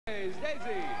is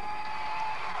Daisy.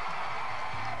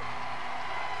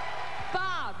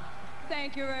 Bob,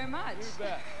 thank you very much. You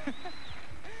bet.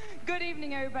 Good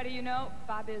evening, everybody. You know,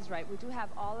 Bob is right. We do have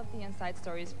all of the inside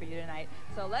stories for you tonight.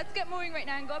 So let's get moving right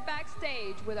now and go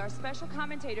backstage with our special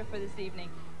commentator for this evening.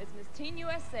 It's Miss Teen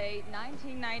USA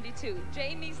 1992,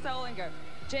 Jamie Solinger.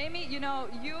 Jamie, you know,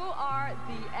 you are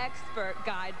the expert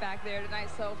guide back there tonight,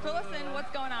 so fill us in.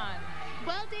 What's going on?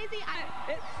 Well, Daisy,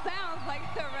 It sounds like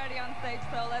they're ready on stage,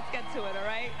 so let's get to it, all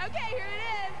right? Okay, here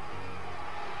it is.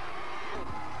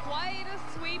 Quite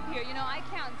a sweep here. You know, I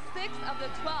count 6 of the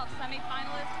 12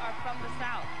 semifinalists are from the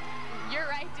South. You're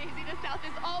right, Daisy. The South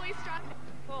is always strong.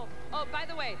 Cool. Oh, by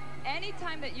the way,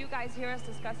 anytime that you guys hear us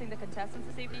discussing the contestants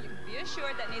this evening, you can be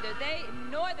assured that neither they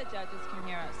nor the judges can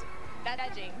hear us. That's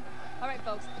edging. All right,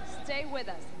 folks, stay with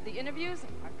us. The interviews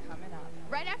are coming up.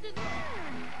 Right after the...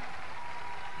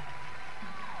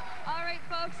 All right,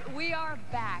 folks, we are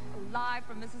back live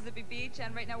from Mississippi Beach,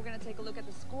 and right now we're going to take a look at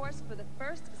the scores for the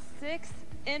first 6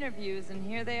 interviews, and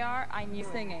here they are. I knew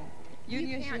singing. You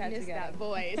knew she can't had miss to get that it.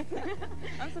 voice.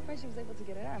 I'm surprised she was able to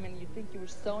get it out. I mean, you'd think you were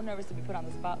so nervous to be put on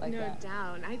the spot like that. No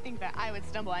doubt. I think that I would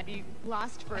stumble. I'd be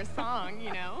lost for a song,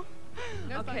 you know.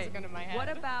 No songs are going to my head. What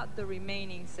about the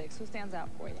remaining 6? Who stands out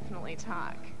for you? Definitely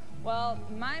Talk. Well,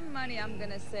 my money, I'm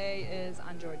going to say, is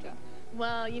on Georgia.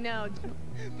 Well, you know...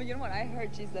 But you know what? I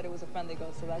heard she said it was a friendly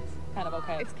ghost, so that's kind of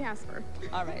okay. It's Casper.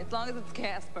 All right, as long as it's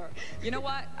Casper. You know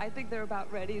what? I think they're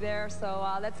about ready there, so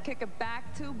let's kick it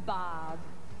back to Bob.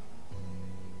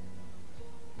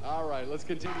 All right, let's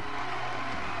continue.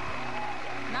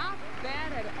 Not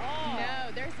bad at all.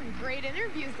 No, there's some great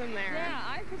interviews in there. Yeah,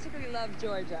 I particularly love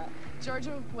Georgia.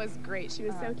 Georgia was great. She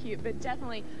was so cute, but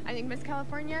definitely, I think Miss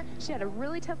California, she had a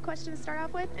really tough question to start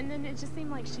off with, and then it just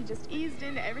seemed like she just eased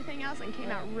into everything else and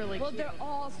came out really cute. Well, they're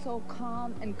all so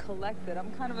calm and collected.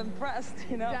 I'm kind of impressed,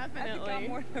 you know? Definitely. I think I'm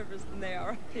more nervous than they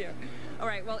are up here. All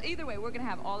right, well, either way, we're going to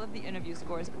have all of the interview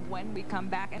scores when we come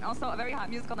back, and also a very hot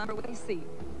musical number with AC.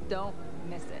 Don't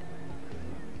miss it.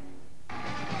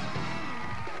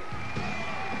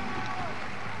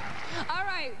 All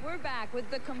right, we're back with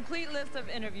the complete list of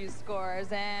interview scores,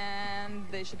 and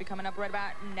they should be coming up right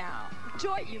about now.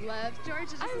 Joy, you love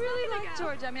Georgia. I really like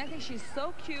Georgia. I mean, I think she's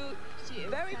so cute, She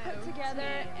is very so put together,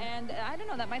 cute. and I don't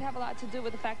know, that might have a lot to do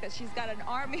with the fact that she's got an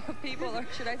army of people, or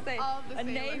should I say, All the a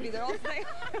sailors. navy. They're all sailors.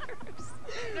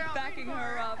 They're all backing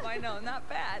her up. I know, not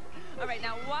bad. All right,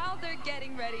 now while they're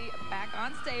getting ready back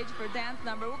on stage for dance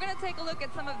number, we're going to take a look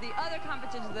at some of the other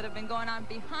competitions that have been going on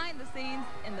behind the scenes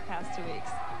in the past 2 weeks.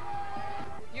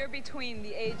 You're between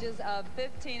the ages of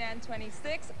 15 and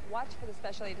 26. Watch for the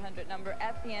special 800 number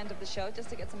at the end of the show just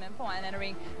to get some info on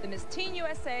entering the Miss Teen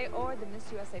USA or the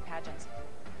Miss USA pageants.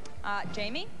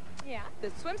 Jamie? Yeah?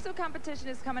 The swimsuit competition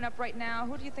is coming up right now.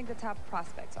 Who do you think the top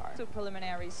prospects are? So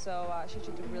preliminaries, so she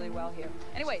should do really well here.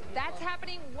 Anyway, that's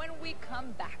happening when we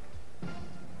come back.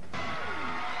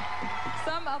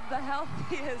 Some of the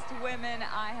healthiest women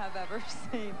I have ever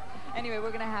seen. Anyway, we're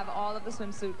going to have all of the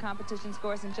swimsuit competition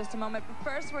scores in just a moment. But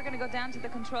first, we're going to go down to the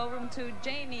control room to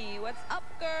Jamie. What's up,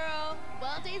 girl?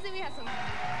 Well, Daisy, we have some...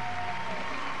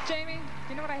 Jamie,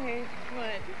 you know what I hate?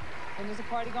 What? When there's a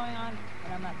party going on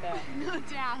and I'm not there. No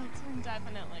doubt.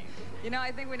 Definitely. You know,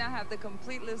 I think we now have the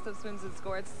complete list of swimsuit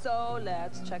scores, so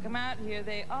let's check them out. Here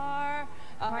they are.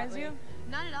 Surprise you?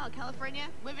 Not at all. California,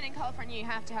 living in California, you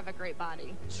have to have a great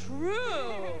body.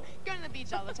 True. Going to the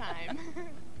beach all the time.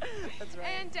 That's right.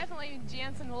 And definitely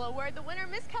Jansen will award the winner,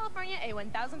 Miss California, a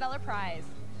 $1,000 prize.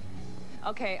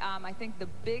 Okay, I think the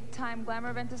big time glamour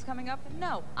event is coming up.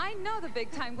 No, I know the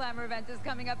big time glamour event is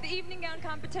coming up, the evening gown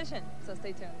competition. So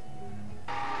stay tuned.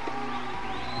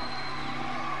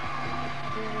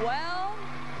 Well,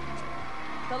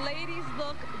 the ladies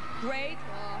look great.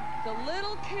 The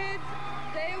little kids,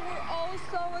 they were oh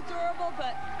so adorable,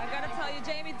 but I gotta tell you,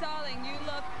 Jamie, darling, you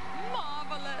look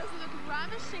marvelous. You look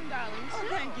ravishing, darling, Oh, too.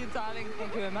 thank you, darling.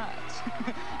 Thank you very much.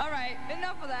 All right,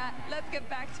 enough of that. Let's get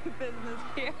back to business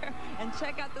here and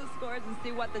check out the scores and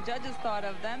see what the judges thought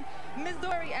of them. Ms.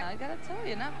 Dory, I gotta tell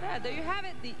you, not bad. There you have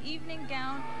it, the evening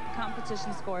gown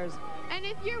competition scores. And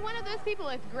if you're one of those people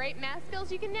with great math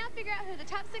skills, you can now figure out who the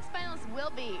top 6 finalists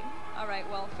will be. All right,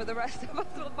 well, for the rest of us,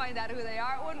 we'll find out who they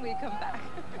are when we come back.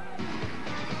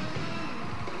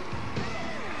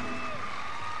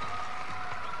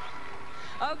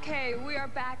 Okay, we are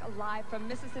back live from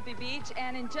Mississippi Beach,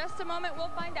 and in just a moment, we'll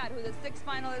find out who the 6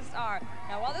 finalists are.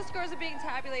 Now, while the scores are being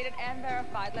tabulated and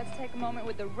verified, let's take a moment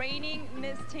with the reigning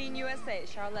Miss Teen USA,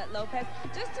 Charlotte Lopez,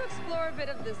 just to explore a bit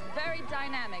of this very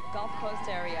dynamic Gulf Coast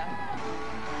area.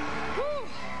 Whew,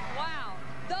 wow,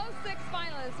 those 6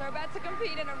 finalists finalists are about to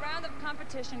compete in a round of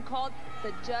competition called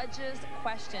the Judges'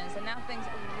 Questions. And now things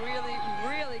really,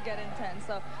 really get intense.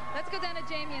 So let's go down to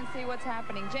Jamie and see what's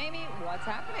happening. Jamie, what's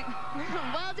happening?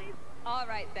 Well, all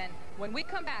right, then. When we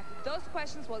come back, those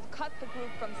questions will cut the group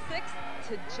from 6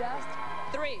 to just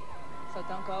 3. So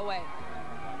don't go away.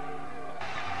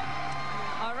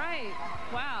 All right.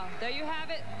 Wow. There you have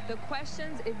it. The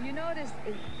questions, if you notice,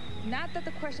 not that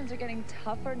the questions are getting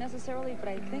tougher necessarily, but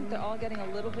I think they're all getting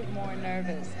a little bit more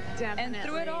nervous. Definitely. And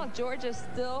through it all, Georgia's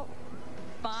still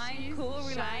fine, She's cool,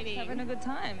 relaxed, shining. having a good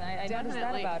time. I noticed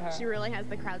that about her. She really has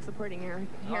the crowd supporting her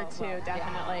here, too, well,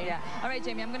 definitely. Yeah. All right,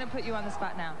 Jamie, I'm going to put you on the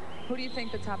spot now. Who do you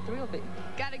think the top 3 will be?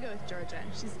 Gotta go with Georgia.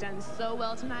 She's done so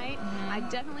well tonight. I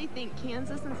definitely think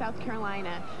Kansas and South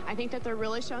Carolina, I think that they're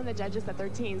really showing the judges that they're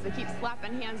teams. They keep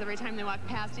slapping hands every time they walk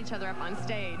past each other up on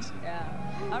stage. Yeah.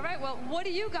 All right, well, what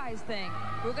do you guys think?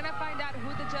 We're going to find out who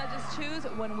the judges choose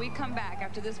when we come back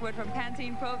after this word from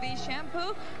Pantene Pro V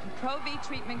Shampoo and Pro V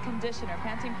Treatment Conditioner.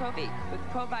 Pantene Pro V with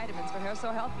Pro Vitamins for hair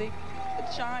so healthy,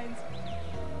 it shines.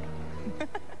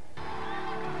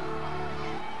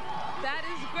 That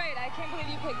is great. I can't believe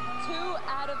you picked 2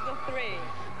 out of the 3.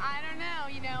 I don't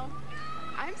know, you know.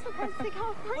 I'm surprised to see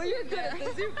California. Well, you're good at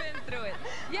this. You've been through it.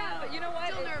 Yeah, but you know what?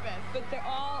 Still nervous. But they're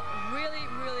all really,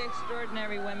 really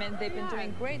extraordinary women. They've been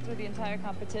doing great through the entire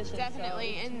competition.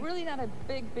 Definitely. So it's and really not a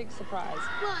big, big surprise.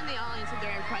 well, and they all answered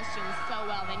their questions so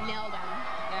well. They nailed them.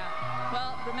 Yeah.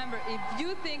 Well, remember, if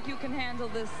you think you can handle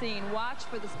this scene, watch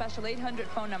for the special 800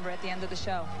 phone number at the end of the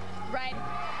show. Right.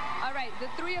 All right, the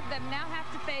 3 of them now have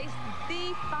to face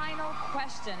the final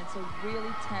question. It's a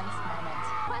really tense moment.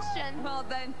 Question. Well,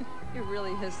 then, you're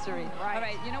really history. Right. All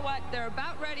right, you know what? They're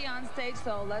about ready on stage,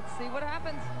 so let's see what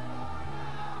happens.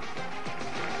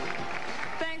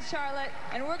 Thanks, Charlotte.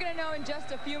 And we're going to know in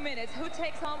just a few minutes who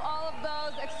takes home all of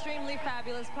those extremely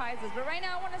fabulous prizes. But right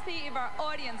now, I want to see if our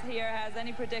audience here has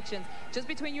any predictions. Just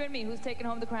between you and me, who's taking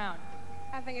home the crown?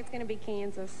 I think it's going to be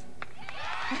Kansas.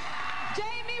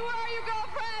 Jamie, where are you,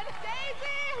 girlfriend?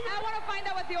 Daisy! I want to find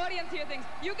out what the audience here thinks.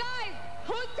 You guys,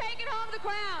 who's taking home the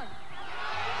crown?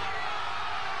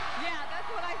 Yeah,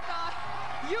 that's what I thought.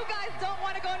 You guys don't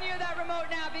want to go near that remote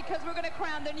now because we're going to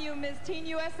crown the new Miss Teen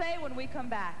USA when we come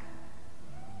back.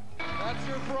 That's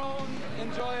your throne.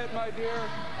 Enjoy it, my dear.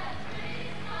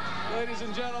 Ladies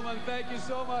and gentlemen, thank you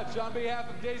so much. On behalf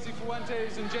of Daisy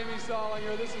Fuentes and Jamie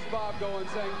Stallinger, this is Bob Dolan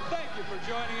saying thank you for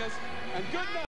joining us, and good night.